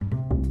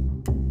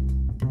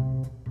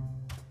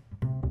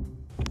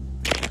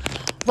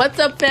What's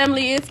up,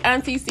 family? It's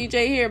Auntie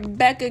CJ here,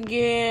 back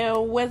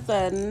again with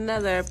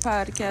another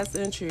podcast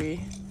entry.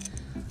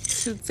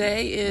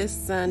 Today is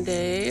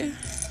Sunday.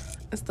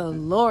 It's the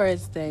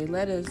Lord's Day.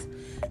 Let us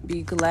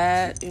be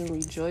glad and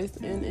rejoice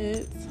in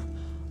it.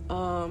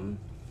 When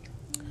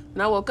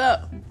I woke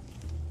up,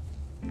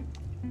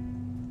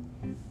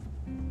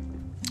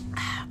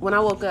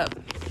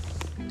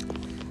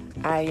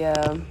 I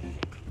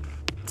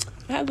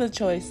had the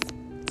choice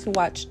to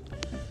watch.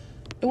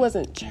 It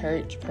wasn't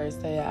church per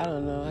se. I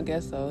don't know. I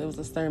guess so. It was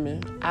a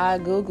sermon. I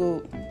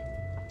Googled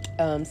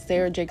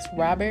Sarah Jakes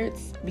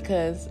Roberts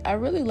because I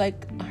really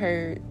like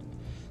her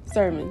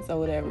sermons or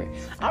whatever.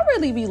 I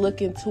really be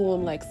looking to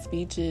them like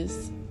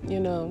speeches,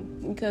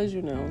 because,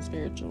 I'm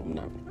spiritual.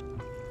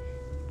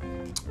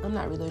 I'm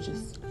not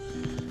religious.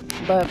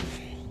 But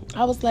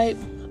I was like,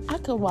 I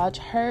could watch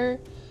her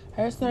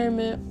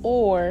sermon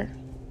or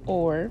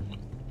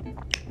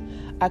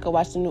I could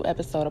watch the new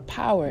episode of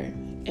Power.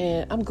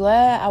 And I'm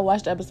glad I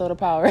watched the episode of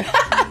Power.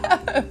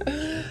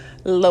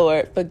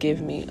 Lord,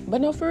 forgive me. But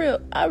no, for real,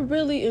 I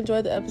really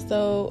enjoyed the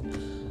episode.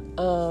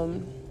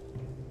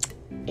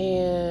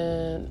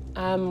 And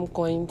I'm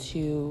going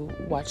to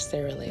watch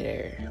Sarah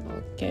later.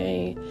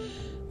 Okay.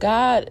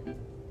 God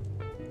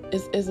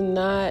is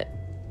not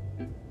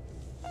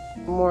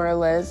more or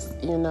less,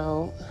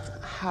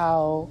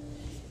 how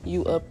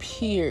you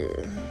appear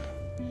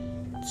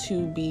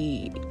to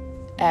be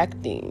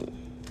acting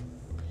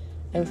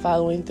and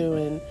following through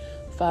and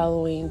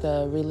following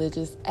the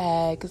religious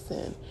acts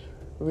and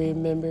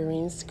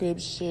remembering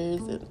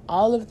scriptures and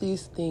all of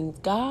these things.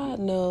 God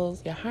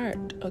knows your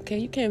heart, okay?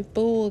 You can't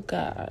fool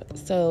God.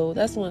 So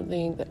that's one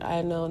thing that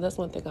I know. That's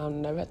one thing I'll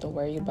never have to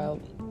worry about.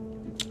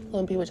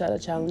 When people try to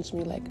challenge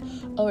me like,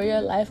 oh,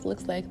 your life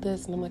looks like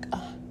this. And I'm like,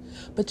 oh,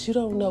 but you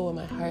don't know what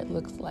my heart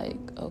looks like,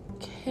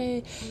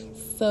 okay?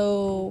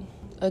 So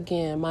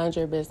again, mind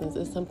your business.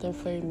 It's something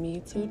for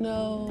me to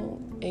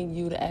know and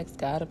you to ask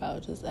God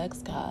about. Just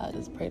ask God.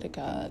 Just pray to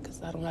God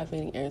because I don't have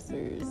any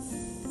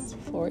answers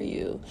for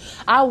you.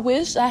 I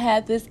wish I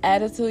had this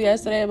attitude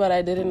yesterday, but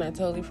I didn't. I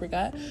totally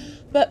forgot.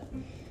 But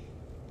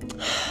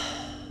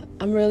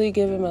I'm really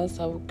giving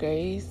myself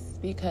grace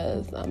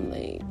because I'm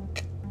like,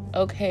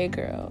 okay,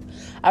 girl.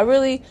 I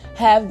really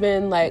have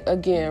been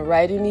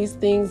writing these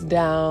things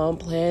down,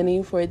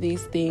 planning for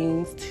these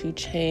things to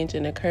change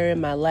and occur in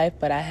my life,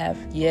 but I have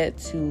yet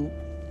to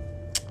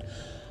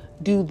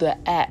do the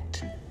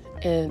act.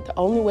 And the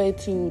only way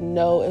to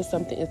know if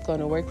something is going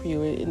to work for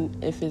you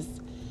and if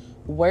it's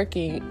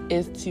working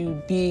is to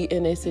be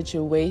in a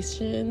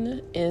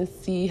situation and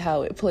see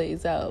how it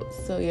plays out.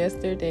 So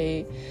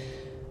yesterday,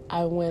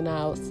 I went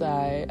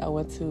outside. I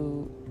went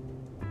to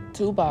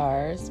 2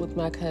 bars with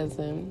my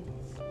cousin.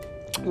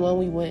 One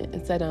we went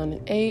and sat down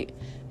and ate,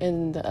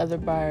 and the other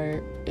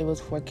bar, it was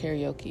for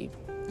karaoke.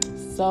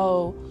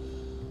 So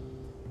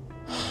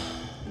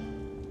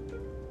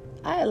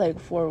I had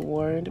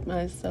forewarned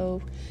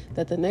myself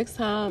that the next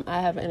time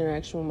I have an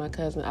interaction with my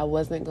cousin, I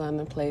wasn't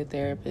gonna play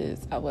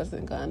therapist. I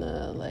wasn't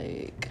gonna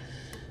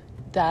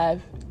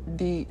dive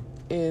deep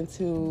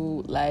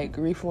into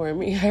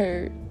reforming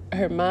her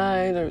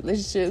mind or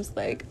relationships.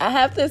 I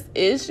have this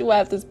issue, I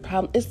have this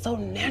problem. It's so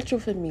natural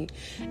for me.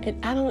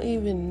 And I don't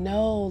even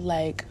know,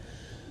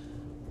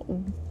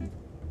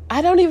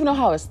 I don't even know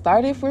how it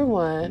started for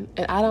one.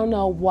 And I don't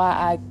know why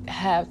I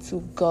have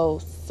to go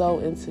so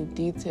into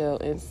detail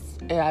and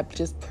I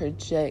just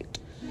project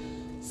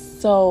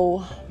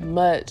so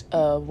much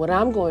of what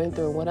I'm going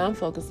through, what I'm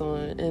focused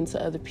on into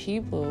other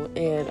people.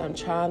 And I'm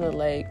trying to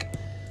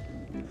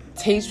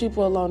teach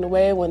people along the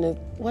way when it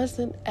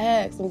wasn't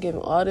asked. I'm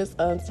giving all this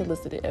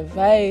unsolicited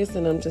advice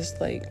and I'm just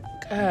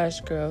gosh,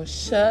 girl,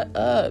 shut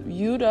up.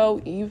 You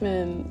don't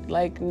even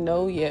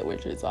know yet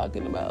what you're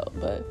talking about.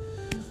 But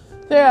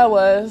there I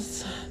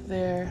was.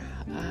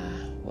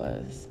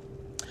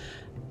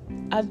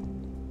 I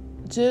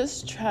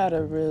just try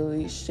to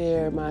really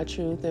share my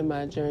truth and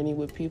my journey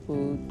with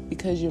people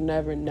because you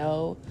never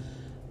know,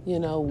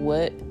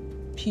 what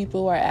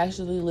people are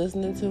actually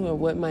listening to or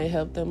what might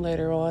help them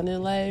later on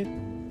in life.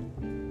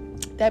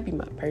 That'd be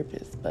my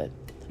purpose. But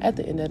at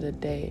the end of the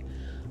day,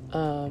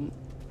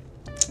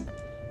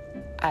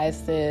 I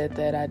said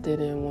that I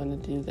didn't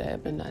want to do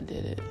that, but I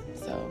did it.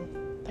 So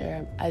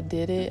there, I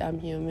did it. I'm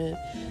human.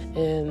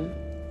 And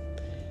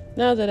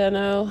now that I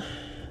know,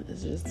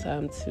 it's just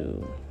time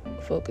to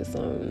focus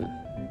on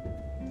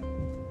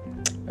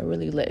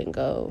really letting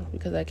go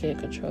because I can't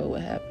control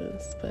what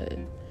happens, but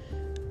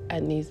I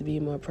need to be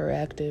more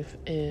proactive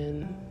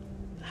in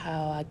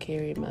how I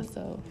carry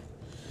myself.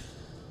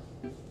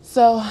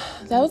 So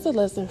that was a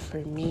lesson for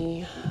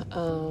me.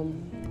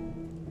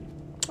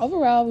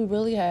 Overall, we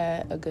really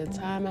had a good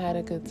time. I had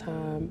a good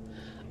time.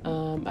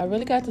 I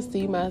really got to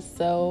see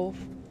myself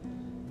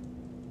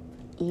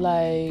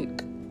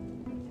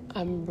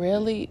I'm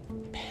really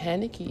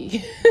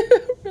panicky.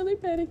 Really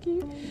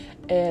panicky.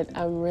 And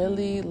I'm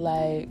really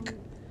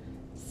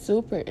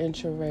super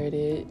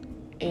introverted.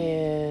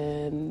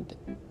 And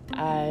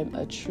I'm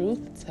a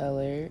truth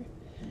teller.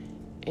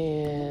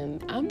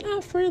 And I'm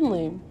not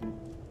friendly.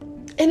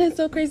 And it's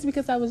so crazy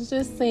because I was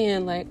just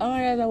saying, like, oh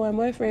my God, I want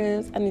more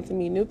friends. I need to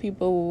meet new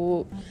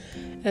people.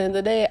 And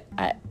the day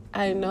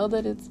I know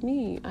that it's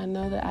me. I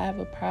know that I have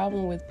a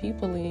problem with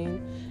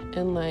peopling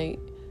and, like,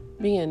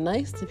 being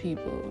nice to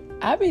people.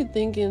 I be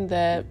thinking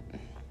that,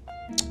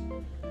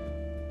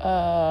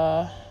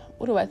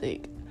 what do I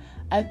think?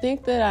 I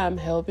think that I'm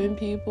helping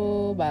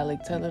people by,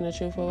 like, telling the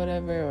truth or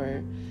whatever,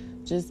 or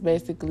just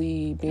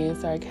basically being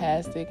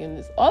sarcastic.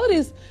 And all of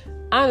these,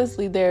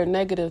 honestly, they're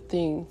negative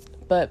things.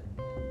 But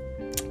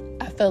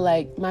I feel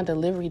like my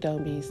delivery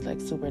don't be, like,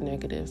 super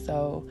negative.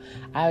 So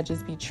I would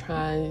just be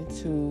trying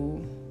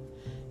to,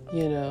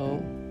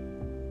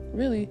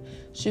 really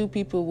shoot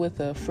people with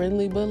a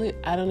friendly bullet.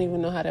 I don't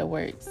even know how that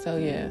works. So,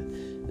 yeah.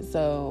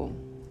 So,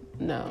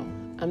 no,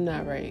 I'm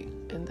not right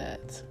in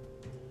that.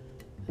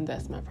 And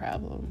that's my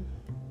problem.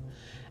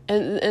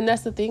 And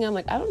that's the thing. I'm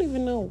like, I don't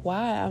even know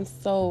why I'm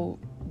so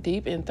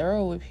deep and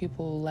thorough with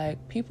people.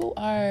 Like, people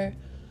are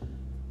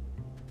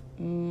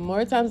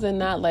more times than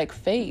not, like,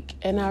 fake.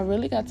 And I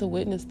really got to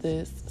witness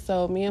this.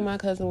 So me and my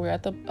cousin were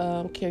at the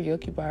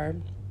karaoke bar.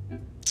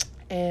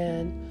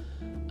 And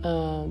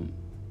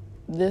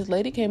this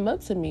lady came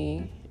up to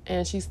me.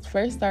 And she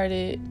first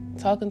started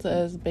talking to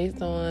us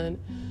based on,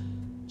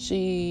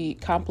 she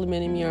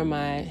complimented me on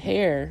my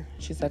hair.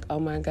 She's like, oh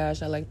my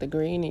gosh, I like the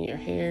green in your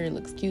hair. It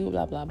looks cute,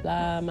 blah, blah,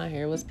 blah. My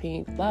hair was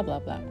pink, blah, blah,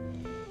 blah.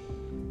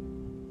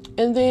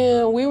 And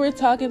then we were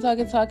talking.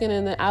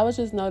 And then I was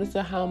just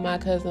noticing how my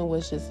cousin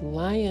was just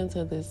lying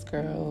to this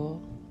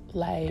girl.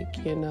 Like,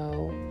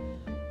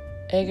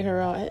 egging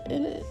her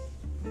on.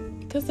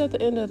 Because at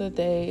the end of the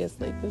day, it's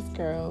like, this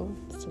girl,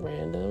 it's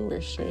random. We're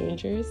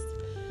strangers.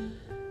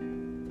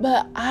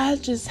 But I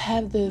just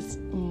have this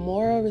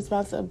moral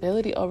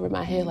responsibility over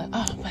my head, like,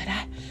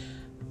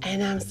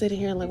 and I'm sitting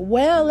here like,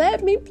 well,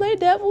 let me play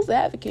devil's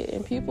advocate.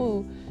 And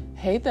people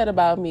hate that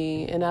about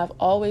me. And I've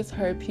always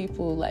heard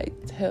people, like,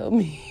 tell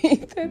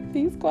me that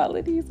these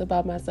qualities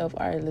about myself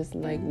are,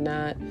 like,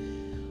 not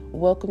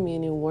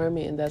welcoming and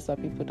warming. And that's why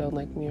people don't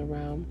like me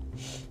around.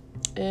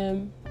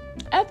 And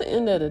at the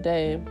end of the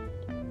day,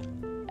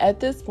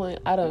 at this point,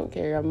 I don't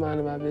care. I'm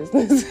minding my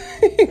business.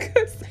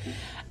 Because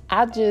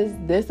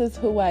this is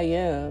who I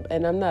am,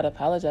 and I'm not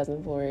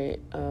apologizing for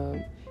it.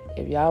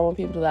 If y'all want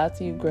people to lie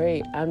to you,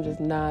 great. I'm just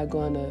not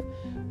going to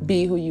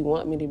be who you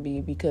want me to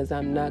be, because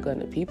I'm not going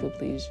to people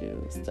please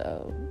you.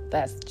 So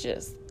that's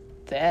just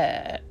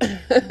that.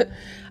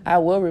 I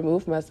will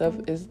remove myself.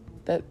 It's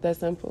that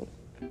simple.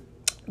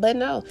 But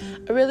no,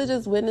 I really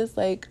just witnessed,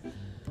 like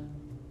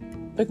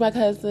my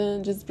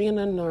cousin just being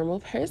a normal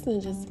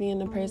person, just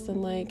being a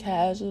person, like,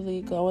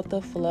 casually going with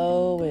the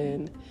flow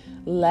and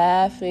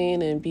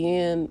laughing and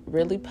being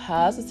really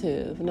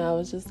positive. And I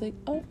was just like,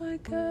 oh my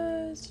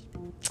gosh,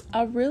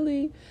 I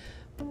really,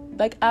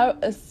 like, I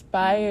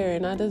aspire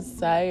and I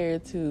desire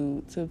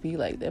to be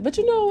like that. But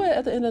you know what?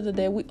 At the end of the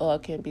day, we all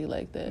can't be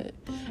like that.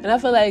 And I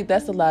feel like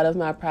that's a lot of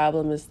my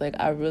problem, is, like,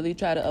 I really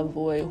try to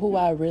avoid who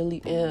I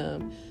really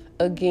am.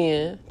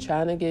 Again,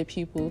 trying to get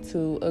people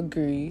to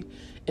agree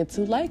and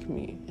to like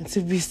me and to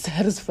be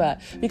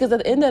satisfied. Because at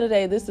the end of the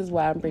day, this is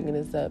why I'm bringing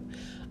this up.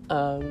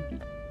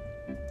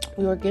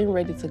 We were getting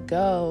ready to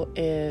go,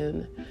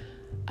 and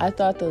I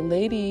thought the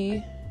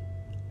lady,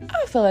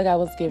 I feel like I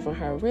was giving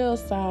her real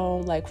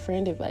sound, like,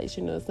 friend advice,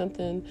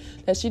 something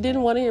that she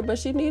didn't want to hear, but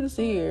she needed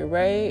to hear,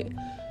 right?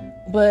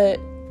 But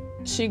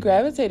she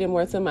gravitated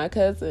more to my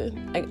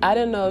cousin. Like, I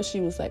didn't know if she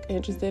was, like,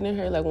 interested in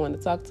her, like, wanted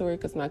to talk to her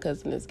because my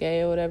cousin is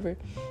gay or whatever.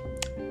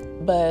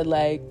 But,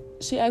 like,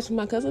 she asked for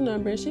my cousin's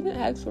number, and she didn't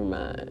ask for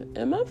mine.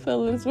 And my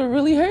feelings were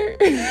really hurt.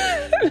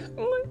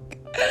 Like,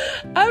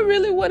 I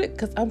really wanted,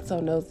 because I'm so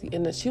nosy,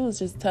 and she was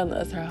just telling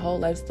us her whole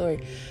life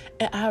story.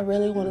 And I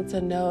really wanted to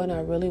know, and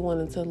I really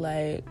wanted to,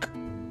 like,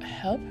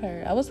 help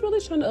her. I was really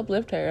trying to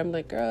uplift her. I'm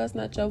like, girl, it's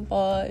not your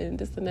fault, and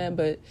this and that.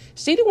 But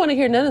she didn't want to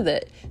hear none of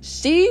that.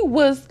 She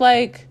was,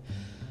 like,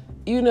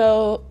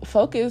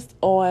 focused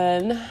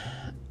on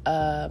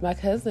my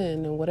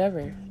cousin and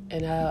whatever.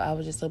 And I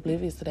was just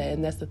oblivious to that.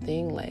 And that's the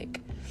thing, like,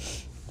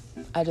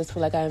 I just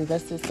feel like I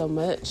invested so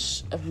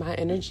much of my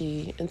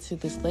energy into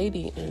this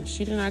lady, and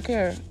she did not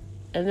care.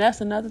 And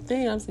that's another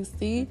thing. I'm like,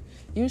 see,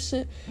 you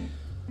should,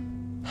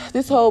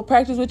 this whole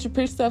practice what you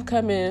preach stuff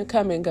come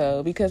and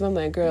go. Because I'm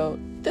like, girl,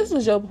 this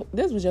was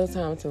your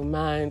time to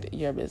mind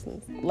your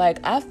business. Like,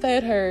 I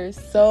fed her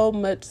so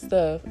much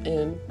stuff,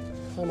 and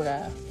oh my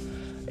God.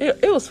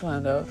 It was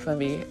fun, though, for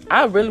me.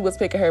 I really was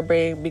picking her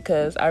brain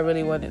because I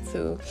really wanted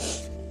to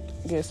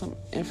get some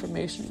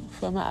information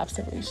from my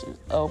observation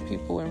of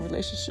people in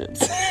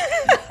relationships.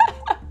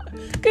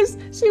 Because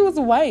she was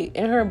white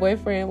and her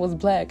boyfriend was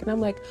black. And I'm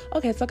like,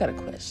 okay, so I got a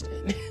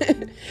question.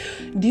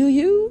 Do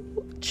you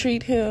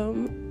treat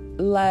him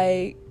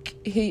like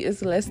he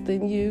is less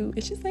than you?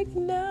 And she's like,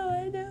 no,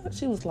 I don't.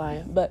 She was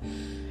lying, but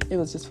it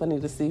was just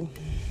funny to see.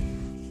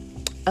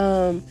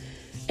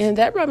 And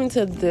that brought me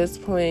to this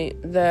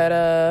point that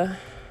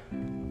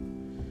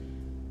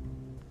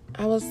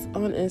I was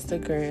on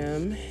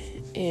Instagram,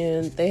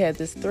 and they had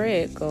this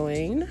thread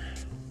going.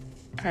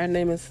 Her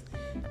name is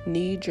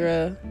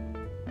Nidra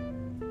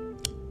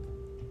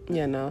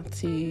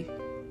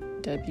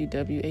TWWAB.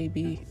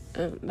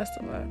 That's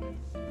a lot.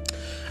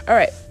 All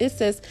right. It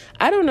says,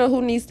 I don't know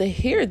who needs to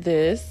hear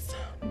this,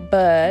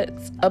 but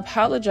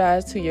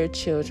apologize to your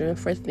children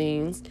for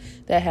things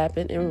that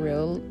happen in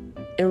real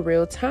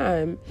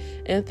time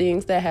and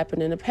things that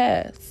happen in the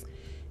past.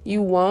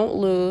 You won't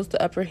lose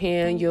the upper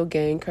hand. You'll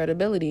gain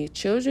credibility.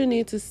 Children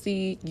need to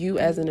see you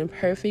as an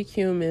imperfect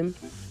human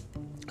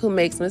who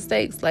makes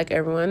mistakes like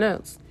everyone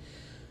else.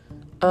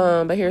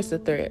 But here's the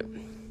thread.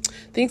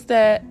 Things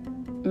that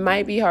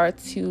might be hard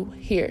to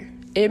hear.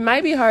 It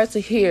might be hard to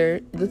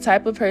hear the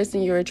type of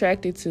person you're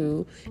attracted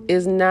to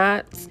is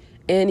not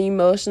an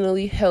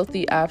emotionally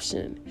healthy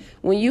option.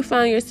 When you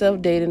find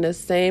yourself dating the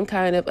same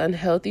kind of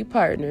unhealthy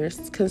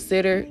partners,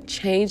 consider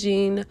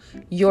changing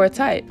your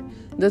type.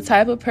 The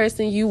type of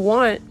person you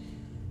want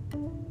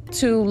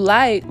to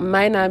like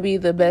might not be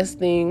the best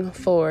thing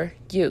for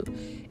you.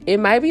 It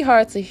might be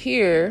hard to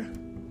hear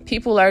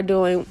people are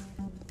doing...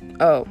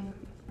 Oh,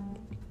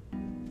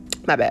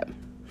 my bad.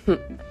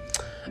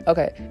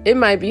 Okay, it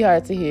might be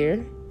hard to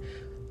hear.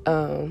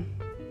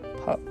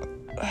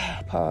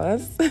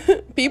 Pause.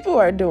 People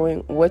are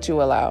doing what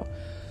you allow.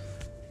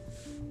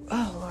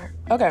 Oh, Lord.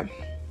 Okay.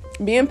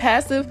 Being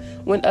passive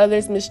when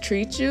others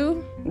mistreat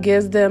you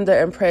gives them the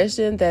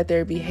impression that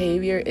their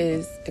behavior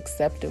is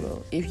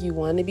acceptable. If you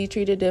want to be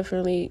treated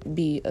differently,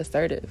 be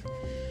assertive.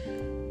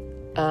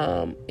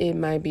 It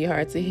might be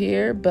hard to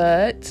hear,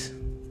 but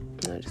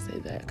I'll just say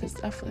that because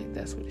I feel like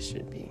that's what it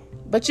should be.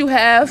 But you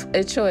have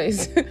a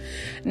choice.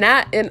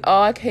 Not in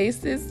all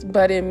cases,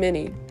 but in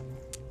many.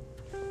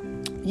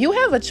 You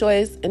have a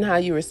choice in how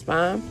you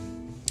respond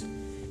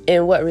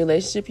and what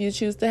relationship you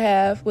choose to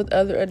have with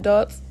other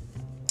adults.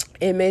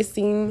 It may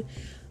seem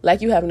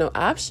like you have no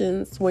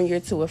options when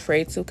you're too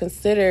afraid to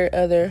consider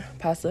other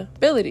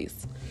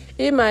possibilities.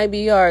 It might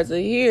be hard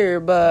to hear,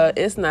 but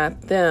it's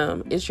not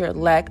them. It's your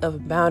lack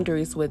of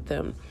boundaries with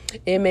them.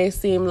 It may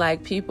seem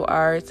like people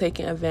are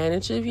taking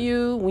advantage of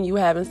you when you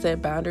haven't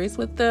set boundaries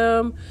with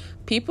them.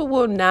 People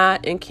will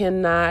not and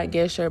cannot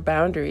guess your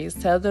boundaries.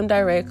 Tell them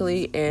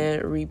directly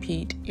and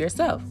repeat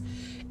yourself.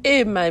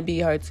 It might be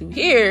hard to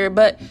hear,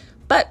 but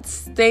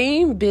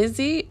staying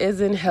busy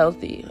isn't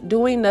healthy.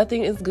 Doing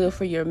nothing is good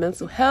for your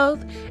mental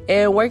health,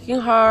 and working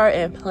hard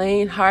and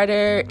playing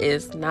harder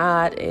is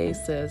not a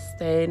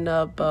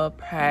sustainable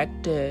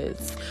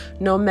practice.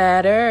 No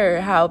matter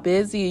how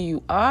busy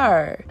you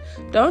are,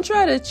 don't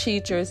try to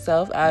cheat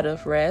yourself out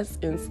of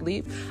rest and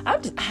sleep. I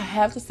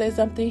have to say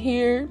something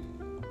here,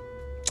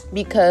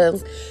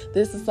 because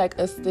this is like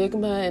a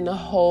stigma and the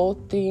whole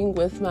thing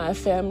with my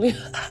family.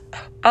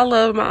 I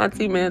love my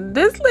auntie, man.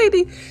 This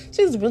lady,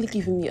 she's really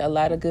giving me a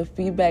lot of good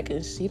feedback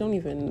and she don't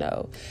even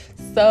know.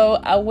 So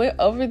I went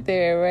over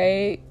there,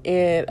 right?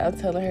 And I'm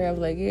telling her, I'm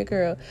like, yeah,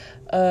 girl,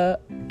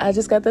 I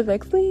just got the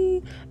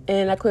vaccine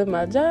and I quit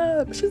my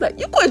job. She's like,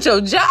 you quit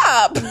your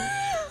job?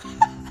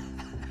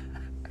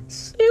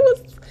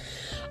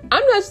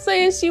 I'm not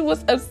saying she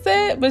was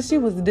upset, but she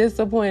was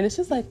disappointed.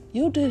 She's like,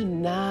 you did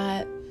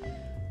not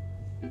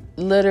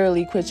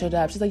literally quit your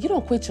job. She's like, you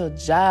don't quit your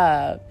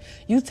job.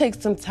 You take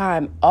some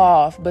time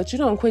off, but you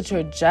don't quit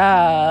your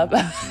job.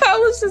 I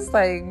was just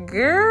like,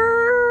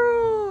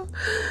 girl.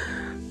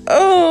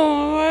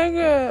 Oh my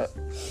God.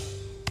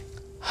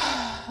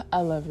 I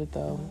love it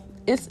though.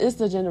 It's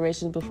the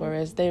generations before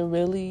us. They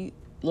really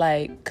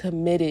like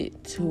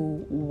committed to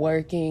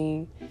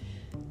working,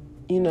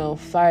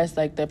 far as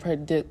like the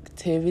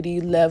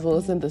productivity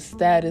levels and the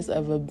status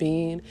of a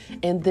being.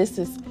 And this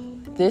is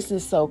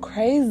so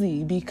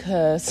crazy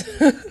because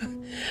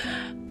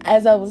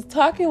as I was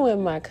talking with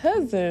my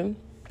cousin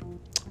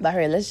about her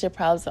relationship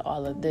problems and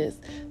all of this,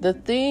 the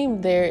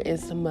theme there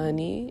is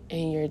money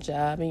and your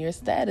job and your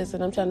status.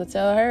 And I'm trying to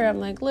tell her, I'm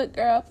like, look,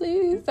 girl,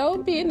 please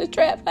don't be in the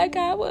trap like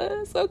I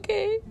was,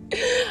 okay?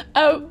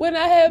 When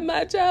I had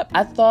my job,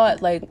 I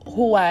thought like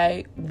who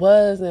I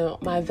was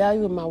and my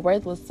value and my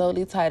worth was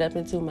solely tied up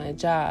into my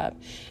job.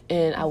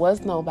 And I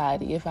was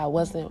nobody if I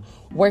wasn't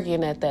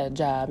working at that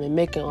job and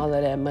making all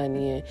of that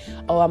money. And,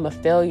 I'm a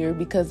failure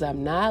because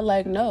I'm not.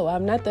 Like, no,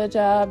 I'm not that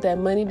job. That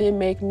money didn't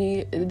make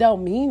me. It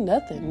don't mean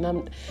nothing.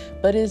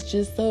 But it's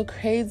just so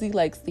crazy,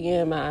 like,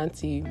 seeing my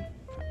auntie,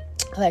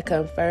 like,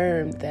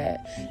 confirm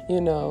that,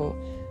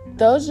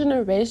 those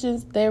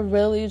generations, they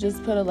really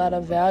just put a lot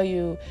of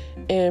value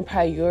and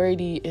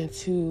priority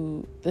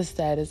into the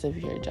status of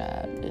your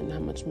job and how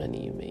much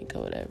money you make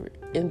or whatever.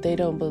 And they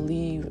don't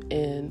believe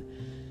in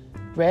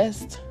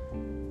rest.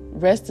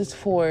 Rest is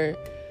for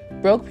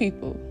broke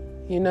people.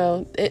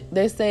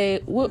 They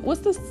say,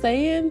 what's the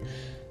saying?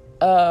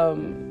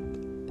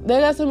 They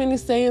got so many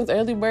sayings,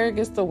 early bird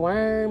gets the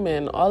worm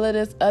and all of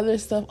this other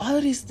stuff. All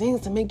of these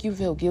things to make you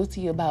feel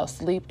guilty about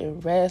sleep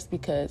and rest,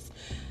 because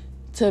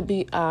to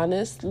be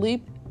honest,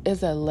 sleep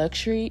is a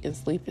luxury and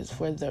sleep is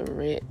for the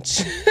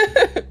rich.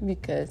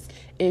 Because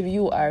if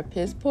you are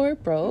piss poor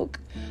broke,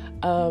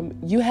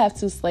 you have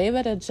to slave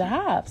at a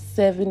job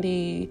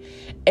 70,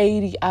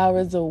 80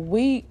 hours a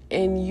week,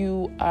 and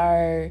you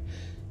are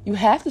you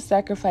have to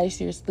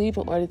sacrifice your sleep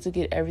in order to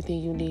get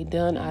everything you need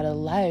done out of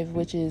life,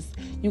 which is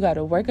you got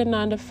to work a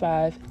 9 to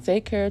 5,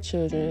 take care of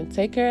children,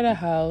 take care of the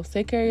house,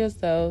 take care of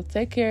yourself,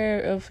 take care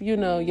of,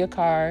 your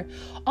car.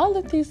 All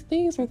of these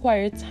things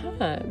require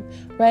time,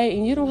 right?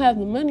 And you don't have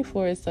the money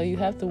for it, so you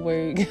have to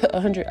work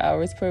 100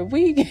 hours per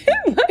week.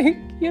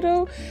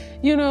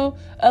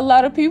 A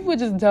lot of people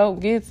just don't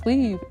get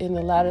sleep, and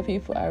a lot of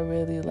people are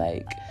really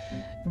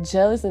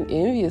jealous and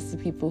envious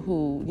of people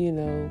who,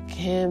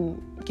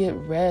 can get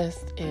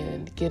rest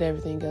and get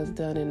everything else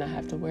done and not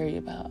have to worry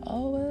about,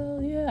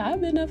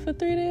 I've been up for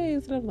 3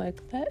 days. And I'm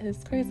like, that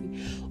is crazy.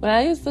 When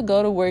I used to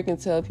go to work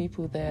and tell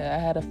people that I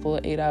had a full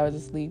 8 hours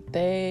of sleep,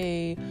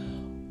 they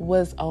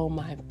was on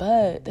my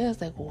butt. They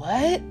was like,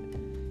 what?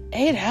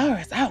 8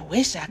 hours? I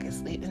wish I could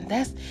sleep.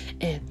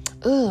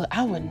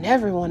 I would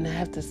never want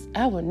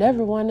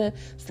to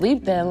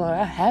sleep that long.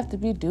 I have to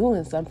be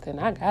doing something.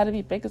 I got to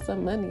be making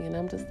some money. And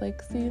I'm just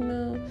like,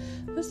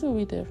 this will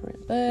be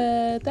different.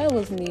 But that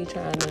was me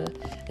trying to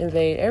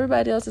invade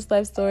everybody else's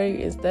life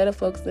story instead of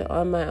focusing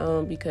on my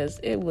own, because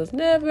it was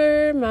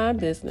never my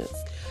business.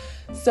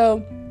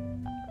 So,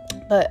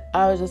 but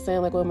I was just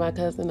saying, with my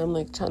cousin, I'm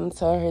trying to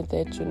tell her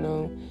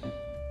that,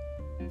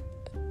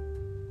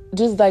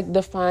 just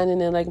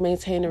defining and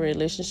maintaining a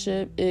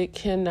relationship, it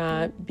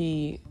cannot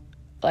be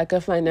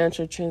a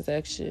financial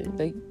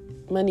transaction.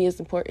 Money is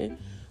important,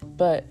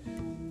 but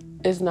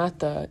it's not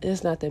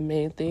the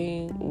main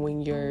thing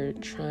when you're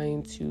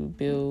trying to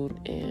build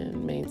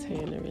and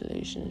maintain a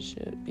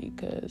relationship.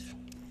 Because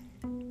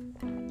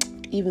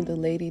even the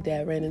lady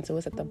that ran into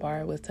us at the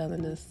bar was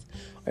telling us,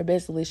 or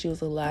basically she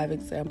was a live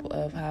example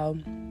of how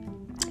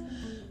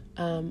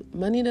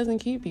money doesn't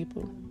keep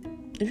people.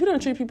 If you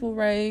don't treat people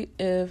right,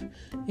 if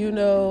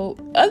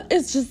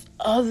it's just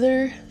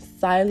other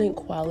silent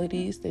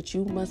qualities that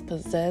you must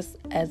possess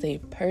as a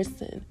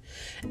person.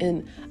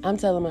 And I'm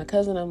telling my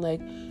cousin, I'm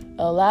like,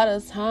 a lot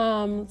of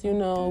times,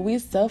 we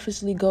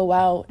selfishly go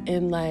out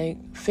and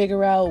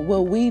figure out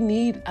what we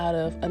need out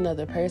of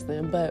another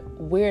person, but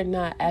we're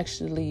not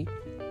actually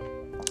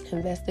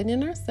investing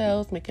in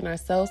ourselves, making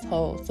ourselves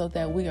whole so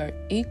that we are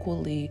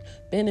equally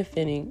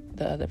benefiting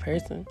the other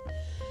person.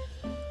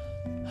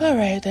 All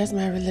right, that's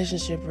my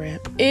relationship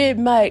rant. It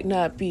might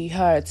not be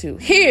hard to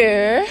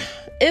hear.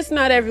 It's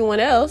not everyone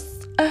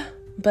else,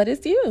 but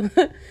it's you.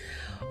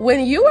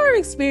 When you are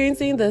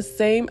experiencing the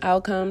same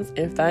outcomes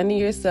and finding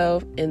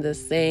yourself in the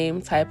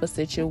same type of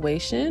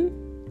situation,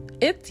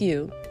 it's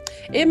you.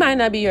 It might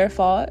not be your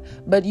fault,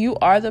 but you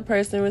are the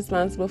person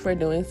responsible for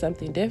doing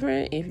something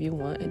different if you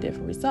want a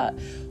different result,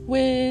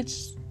 which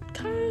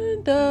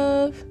kind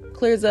of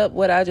clears up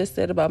what I just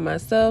said about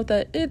myself,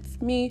 that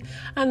it's me.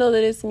 I know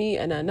that it's me,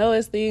 and I know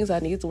it's things I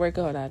need to work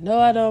on. I know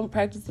I don't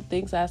practice the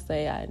things I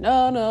say. I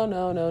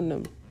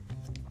know.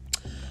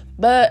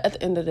 But at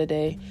the end of the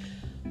day,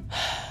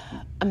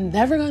 I'm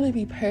never going to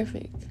be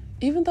perfect,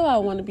 even though I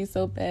want to be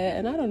so bad,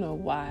 and I don't know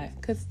why,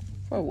 because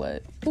for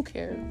what? Who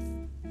cares?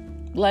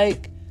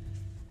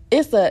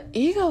 It's an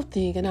ego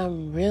thing, and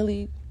I'm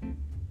really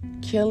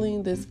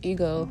killing this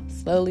ego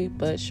slowly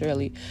but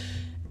surely.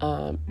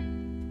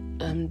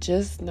 I'm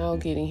just now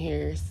getting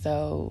here,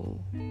 so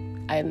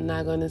I'm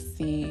not going to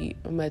see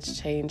much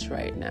change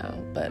right now,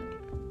 but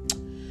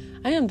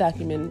I am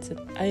documenting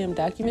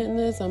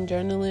this. I'm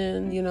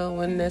journaling,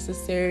 when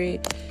necessary,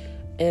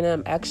 and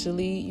I'm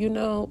actually,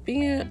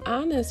 being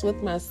honest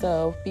with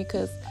myself,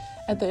 because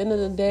at the end of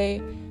the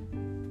day,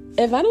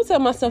 if I don't tell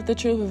myself the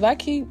truth, if I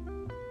keep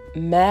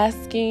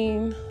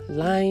masking,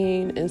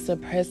 lying, and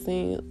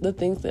suppressing the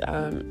things that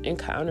I'm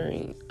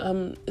encountering,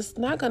 it's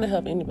not going to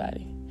help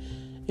anybody.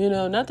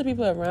 Not the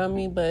people around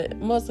me, but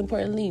most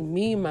importantly,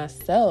 me,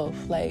 myself.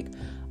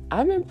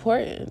 I'm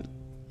important.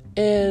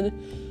 And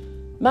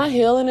my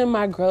healing and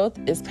my growth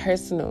is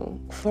personal.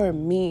 For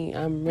me,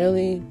 I'm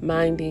really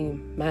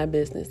minding my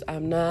business.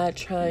 I'm not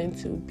trying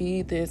to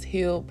be this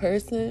healed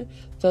person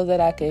so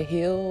that I can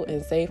heal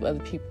and save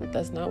other people.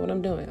 That's not what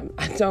I'm doing.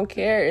 I don't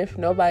care if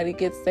nobody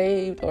gets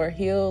saved or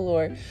healed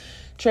or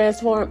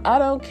transformed. I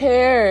don't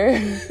care.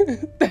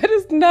 That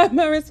is not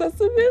my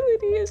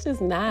responsibility. It's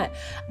just not.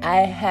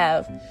 I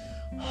have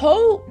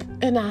hope,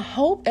 and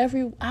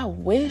I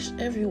wish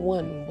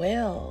everyone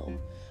well.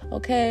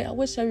 Okay? I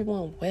wish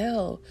everyone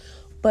well.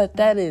 But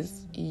that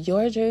is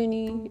your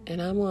journey,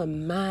 and I'm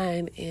on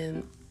mine,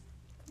 and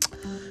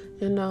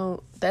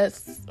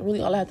that's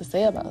really all I have to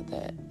say about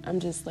that.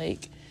 I'm just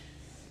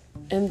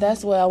and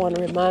that's what I want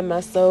to remind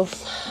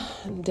myself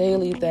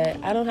daily,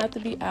 that I don't have to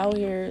be out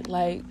here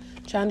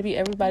trying to be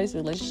everybody's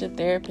relationship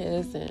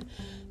therapist and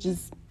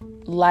just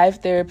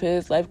life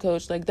therapist, life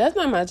coach. That's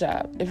not my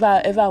job. If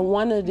I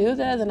want to do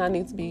that, then I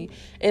need to be.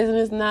 And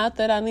it's not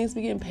that I need to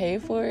be getting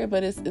paid for it,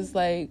 but it's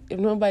if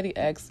nobody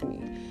asks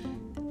me,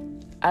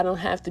 I don't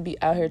have to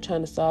be out here trying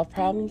to solve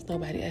problems.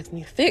 Nobody asks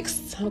me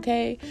fixed.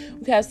 Okay,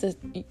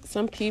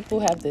 some people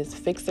have this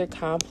fixer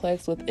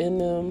complex within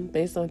them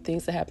based on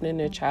things that happen in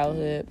their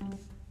childhood,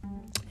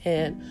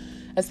 and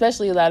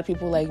especially a lot of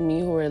people like me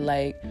who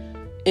are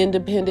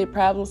independent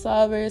problem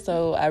solvers.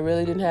 So I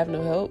really didn't have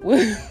no help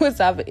with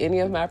solving any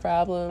of my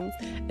problems.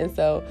 And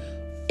so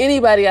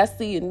anybody I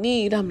see in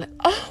need, I'm like,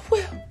 oh,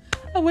 well,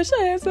 I wish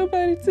I had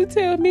somebody to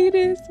tell me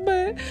this,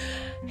 but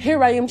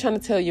here I am trying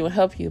to tell you and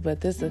help you.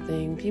 But this is the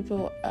thing.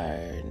 People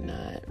are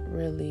not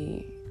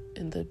really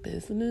in the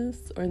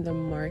business or in the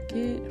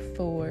market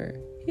for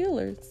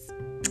healers,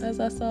 as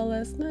I saw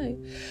last night.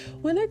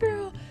 When a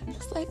girl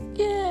was like,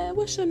 yeah,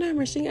 what's your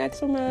number? She asked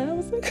for mine. I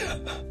was like,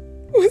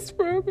 what's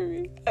wrong with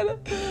me?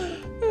 But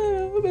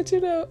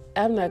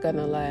I'm not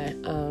gonna lie.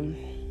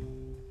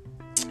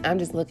 I'm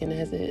just looking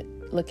at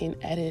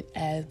it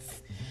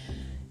as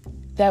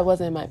that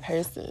wasn't my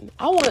person.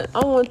 I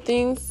want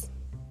things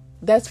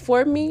that's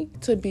for me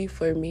to be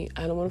for me.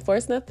 I don't want to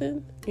force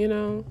nothing,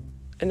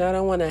 and I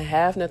don't want to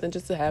have nothing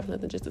just to have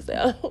nothing, just to say,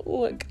 oh,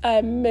 look,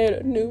 I made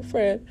a new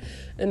friend,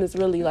 and it's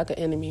really like an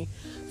enemy.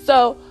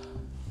 So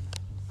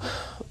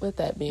with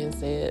that being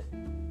said,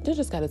 you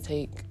just got to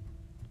take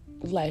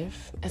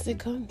life as it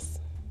comes.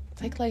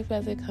 Take life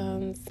as it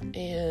comes,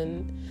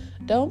 and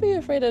don't be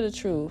afraid of the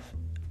truth.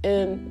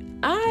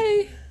 And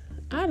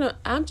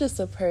I'm just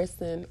a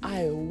person.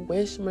 I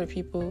wish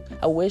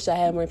I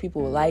had more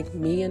people like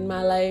me in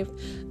my life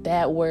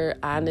that were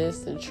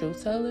honest and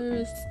truth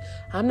tellers.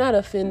 I'm not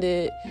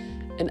offended,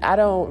 and I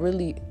don't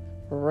really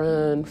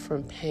run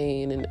from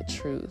pain and the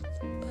truth.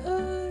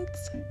 But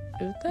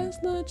if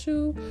that's not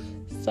you,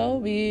 so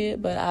be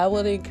it. But I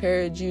would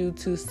encourage you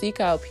to seek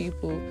out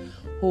people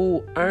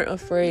who aren't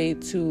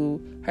afraid to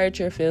hurt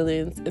your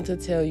feelings and to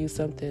tell you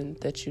something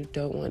that you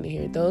don't want to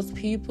hear. Those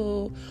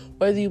people,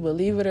 whether you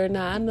believe it or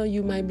not, I know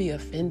you might be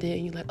offended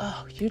and you're like,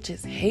 oh, you're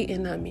just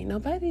hating on me.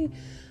 Nobody's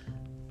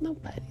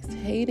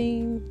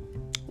hating.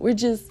 We're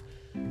just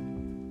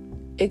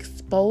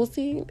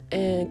exposing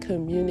and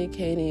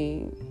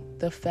communicating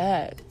the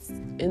facts.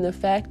 And the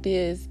fact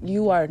is,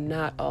 you are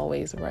not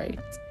always right.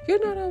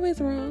 You're not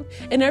always wrong.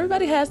 And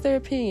everybody has their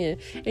opinion.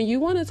 And you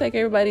want to take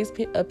everybody's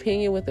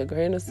opinion with a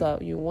grain of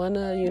salt. You want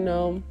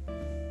to,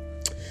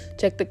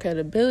 check the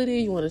credibility.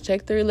 You want to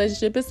check the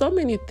relationship. There's so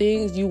many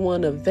things you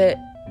want to vet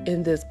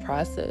in this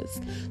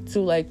process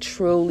to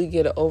truly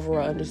get an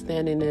overall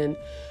understanding and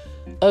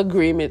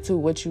agreement to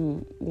what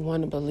you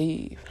want to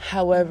believe.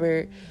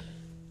 However,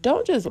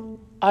 don't just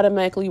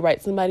automatically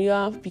write somebody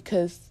off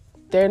because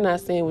they're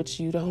not saying what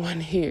you don't want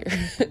to hear.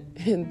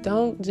 And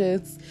don't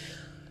just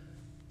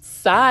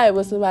side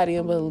with somebody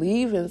and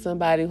believe in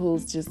somebody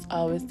who's just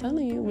always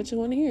telling you what you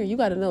want to hear. You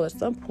got to know at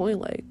some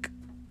point,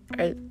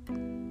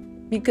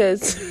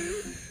 because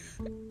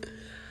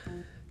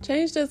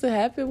change doesn't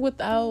happen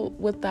without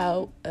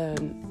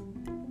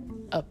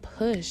a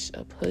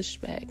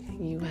pushback.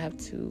 You have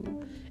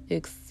to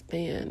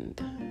expand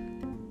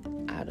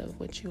out of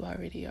what you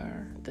already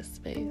are, the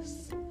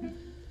space.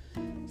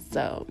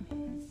 So,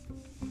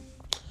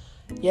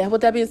 yeah,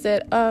 with that being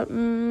said,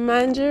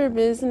 mind your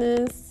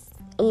business.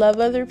 Love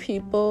other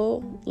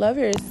people. Love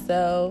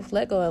yourself.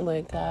 Let go and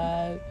let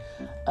God.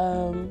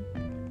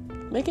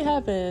 Make it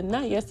happen.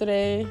 Not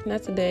yesterday,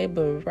 not today,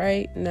 but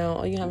right now.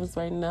 All you have is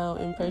right now.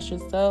 Embrace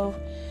yourself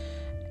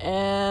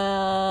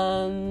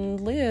and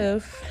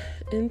live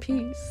in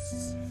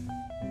peace.